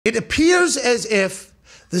It appears as if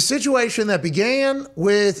the situation that began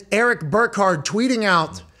with Eric Burkhardt tweeting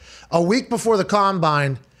out a week before the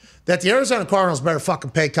Combine that the Arizona Cardinals better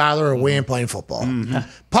fucking pay Kyler or we ain't playing football.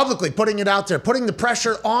 Publicly putting it out there, putting the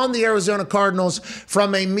pressure on the Arizona Cardinals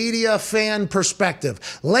from a media fan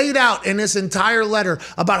perspective. Laid out in this entire letter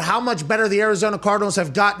about how much better the Arizona Cardinals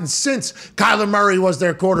have gotten since Kyler Murray was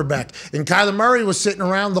their quarterback. And Kyler Murray was sitting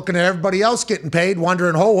around looking at everybody else getting paid,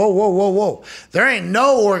 wondering, whoa. There ain't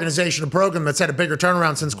no organization or program that's had a bigger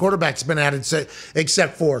turnaround since quarterback's been added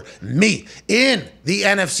except for me. In the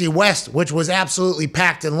NFC West, which was absolutely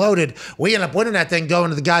packed and loaded, we ended up winning that thing going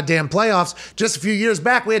to the goddamn playoffs. Just a few years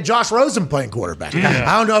back, we had Josh Rosen playing quarterback. Yeah.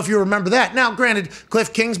 I don't know if you remember that. Now, granted,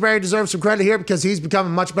 Cliff Kingsbury deserves some credit here because he's become a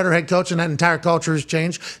much better head coach and that entire culture has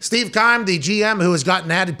changed. Steve Keim, the GM, who has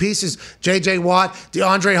gotten added pieces, J.J. Watt,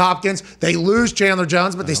 DeAndre Hopkins. They lose Chandler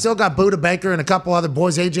Jones, but they still got Buda Baker and a couple other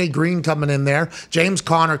boys, A.J. Green coming in there, James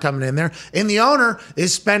Conner coming in there. And the owner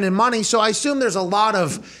is spending money, so I assume there's a lot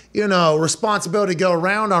of responsibility to go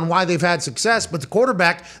around on why they've had success. But the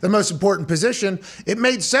quarterback, the most important position, it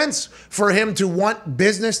made sense for him to want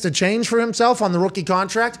business to change for himself on the rookie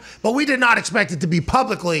contract. But we did not expect it to be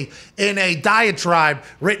publicly in a diatribe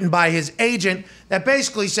written by his agent that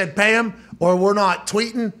basically said, pay him or we're not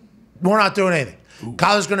tweeting, we're not doing anything.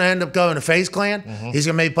 Kyler's going to end up going to FaZe Clan. He's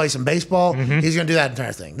going to maybe play some baseball. He's going to do that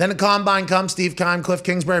entire thing. Then the Combine comes. Steve Keim, Cliff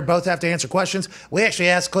Kingsbury both have to answer questions. We actually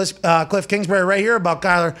asked Cliff Kingsbury right here about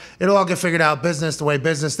Kyler. It'll all get figured out. Business the way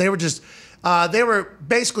business. They were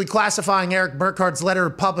basically classifying Eric Burkhardt's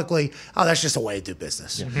letter publicly. Oh, that's just a way to do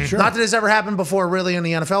business. Sure. Not that it's ever happened before really in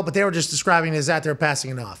the NFL, but they were just describing it as that they're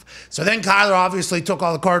passing it off. So then Kyler obviously took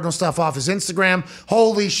all the Cardinal stuff off his Instagram.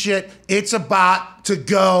 Holy shit, it's about to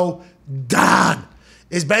go down.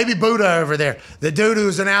 Is baby Buddha over there. The dude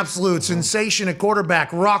who's an absolute sensation at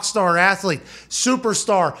quarterback, rock star athlete,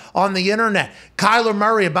 superstar on the internet. Kyler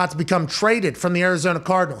Murray about to become traded from the Arizona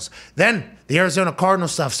Cardinals. Then the Arizona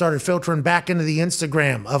Cardinals stuff started filtering back into the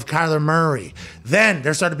Instagram of Kyler Murray. Then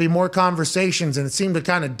there started to be more conversations and it seemed to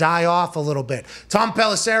kind of die off a little bit. Tom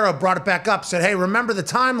Pelissero brought it back up, said, hey, remember the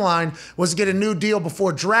timeline was to get a new deal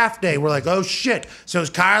before draft day. We're like, oh shit. So is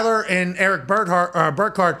Kyler and Eric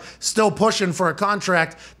Burkhardt still pushing for a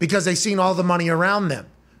contract because they seen all the money around them?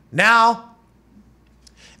 Now,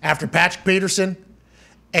 after Patrick Peterson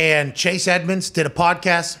and Chase Edmonds did a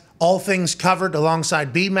podcast, All Things Covered,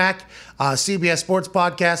 alongside BMAC, CBS Sports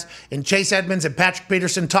Podcast, and Chase Edmonds and Patrick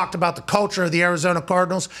Peterson talked about the culture of the Arizona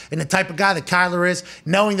Cardinals and the type of guy that Kyler is,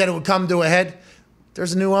 knowing that it would come to a head.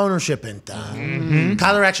 There's a new ownership in town.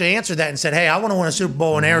 Kyler actually answered that and said, hey, I want to win a Super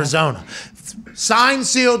Bowl in Arizona. Signed,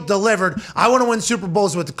 sealed, delivered. I want to win Super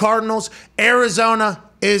Bowls with the Cardinals. Arizona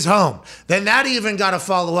is home. Then that even got a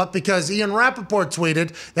follow-up because Ian Rappaport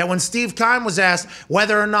tweeted that when Steve Keim was asked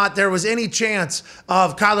whether or not there was any chance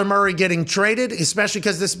of Kyler Murray getting traded, especially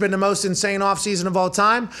because this has been the most insane offseason of all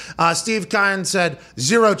time, Steve Keim said,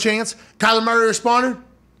 0 chance. Kyler Murray responded,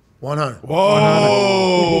 100.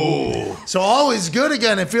 Whoa. So all is good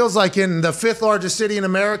again. It feels like in the 5th largest city in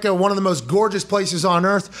America, one of the most gorgeous places on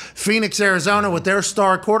earth, Phoenix, Arizona, with their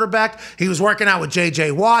star quarterback. He was working out with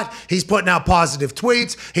J.J. Watt. He's putting out positive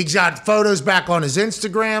tweets. He's got photos back on his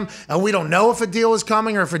Instagram. And we don't know if a deal is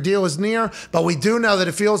coming or if a deal is near, but we do know that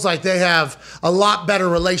it feels like they have a lot better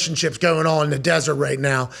relationships going on in the desert right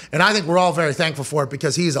now. And I think we're all very thankful for it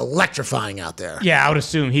because he's electrifying out there. Yeah, I would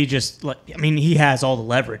assume he just, he has all the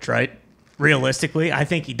leverage, right? Realistically, I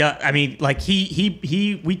think he does. I mean,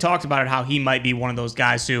 we talked about it, how he might be one of those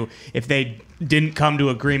guys who, if they didn't come to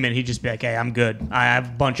agreement, he'd just be like, hey, I'm good. I have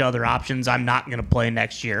a bunch of other options. I'm not going to play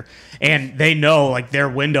next year. And they know, their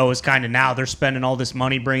window is kind of now. They're spending all this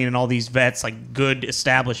money, bringing in all these vets, good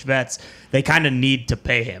established vets. They kind of need to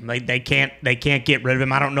pay him. They can't get rid of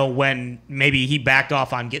him. I don't know when. Maybe he backed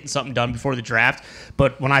off on getting something done before the draft.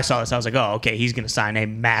 But when I saw this, I was like, oh, okay, he's going to sign a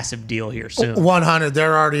massive deal here soon. 100.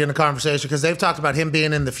 They're already in a conversation because they've talked about him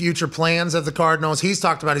being in the future plans of the Cardinals. He's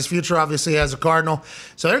talked about his future, obviously, as a Cardinal.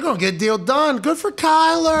 So they're going to get a deal done. Good for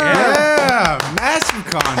Kyler. Yeah, massive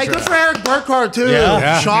contract. Hey, good for Eric Burkhardt, too.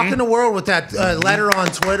 Yeah. Shocking the world with that letter on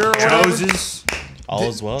Twitter. Joses. All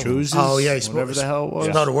as well. Joses. Oh, yeah. Whatever the hell it was.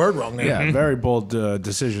 Spelled a word wrong there. Yeah, very bold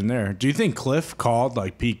decision there. Do you think Cliff called,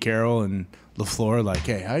 Pete Carroll and LaFleur,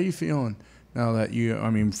 hey, how you feeling now that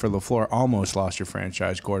for LaFleur, almost lost your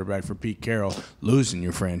franchise quarterback, for Pete Carroll, losing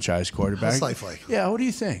your franchise quarterback? What's life like? Yeah, what do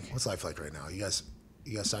you think? What's life like right now? You guys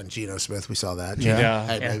signed Geno Smith. We saw that. Yeah.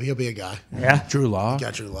 Hey, maybe he'll be a guy. Yeah. Drew Lock. You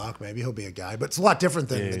got Drew Lock. Maybe he'll be a guy. But it's a lot different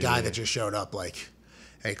than the guy that just showed up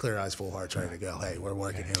Hey, clear eyes, full hearts, ready to go. Hey, we're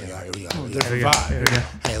working. Here we go. Here we go. There we go.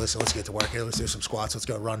 Hey, listen, let's get to work here. Let's do some squats. Let's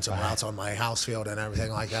go run some routes on my house field and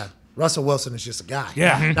everything like that. Russell Wilson is just a guy.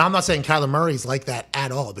 Yeah. Now, I'm not saying Kyler Murray's like that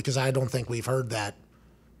at all because I don't think we've heard that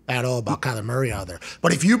at all about Kyler Murray out there.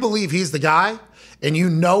 But if you believe he's the guy and you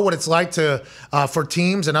know what it's like to for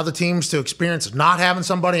teams and other teams to experience not having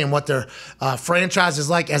somebody and what their franchise is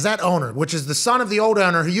like as that owner, which is the son of the old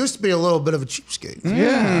owner who used to be a little bit of a cheapskate.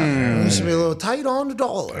 Yeah. He used to be a little tight on the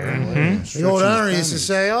dollar. The old owner used to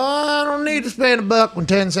say, oh, I don't need to spend $1 when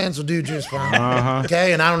 10 cents will do just fine.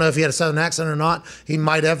 Okay, and I don't know if he had a southern accent or not. He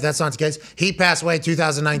might have. That's not the case. He passed away in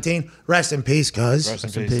 2019. Rest in peace, cuz.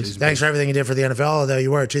 Rest in peace. Thanks for everything you did for the NFL. Although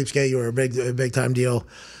you were a cheapskate, you were a big time deal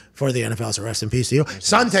for the NFL, so rest in peace to you.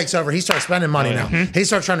 Son takes over. He starts spending money now. He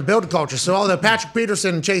starts trying to build a culture. So although Patrick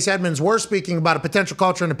Peterson and Chase Edmonds were speaking about a potential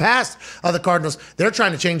culture in the past of the Cardinals, they're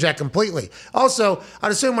trying to change that completely. Also,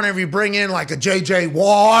 I'd assume whenever you bring in like a J.J.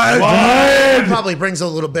 Watt, it probably brings a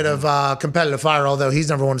little bit of competitive fire, although he's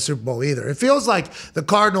never won a Super Bowl either. It feels like the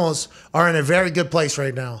Cardinals are in a very good place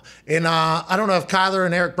right now. And I don't know if Kyler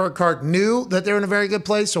and Eric Burkhart knew that they're in a very good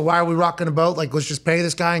place, so why are we rocking the boat? Like, let's just pay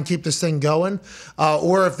this guy and keep this thing going.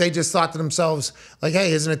 Or if they just thought to themselves, like,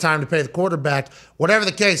 hey, isn't it time to pay the quarterback? Whatever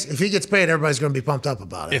the case, if he gets paid, everybody's going to be pumped up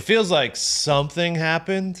about it. It feels like something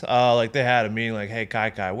happened. Like they had a meeting, like, "Hey,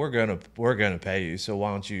 Kai, we're gonna pay you. So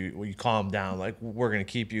why don't you calm down? Like, we're gonna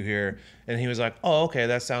keep you here." And he was like, "Oh, okay,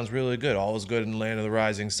 that sounds really good. All is good in the land of the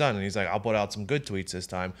rising sun." And he's like, "I'll put out some good tweets this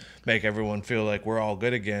time, make everyone feel like we're all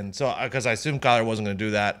good again." So, because I assumed Kyler wasn't gonna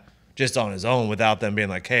do that just on his own without them being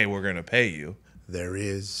like, "Hey, we're gonna pay you." There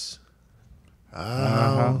is a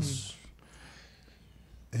house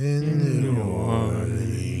in New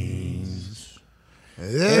Orleans.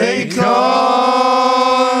 They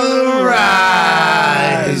call the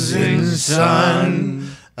rising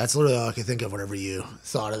sun. That's literally all I can think of whenever you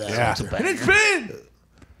thought of that. Yeah. And it's been.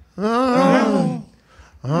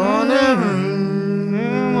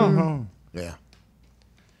 Yeah.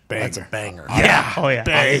 Banger. That's a banger. Yeah. Oh, yeah.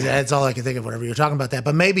 That's all I can think of whenever you're talking about that.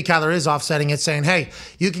 But maybe Kyler is offsetting it, saying, hey,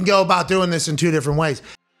 you can go about doing this in two different ways.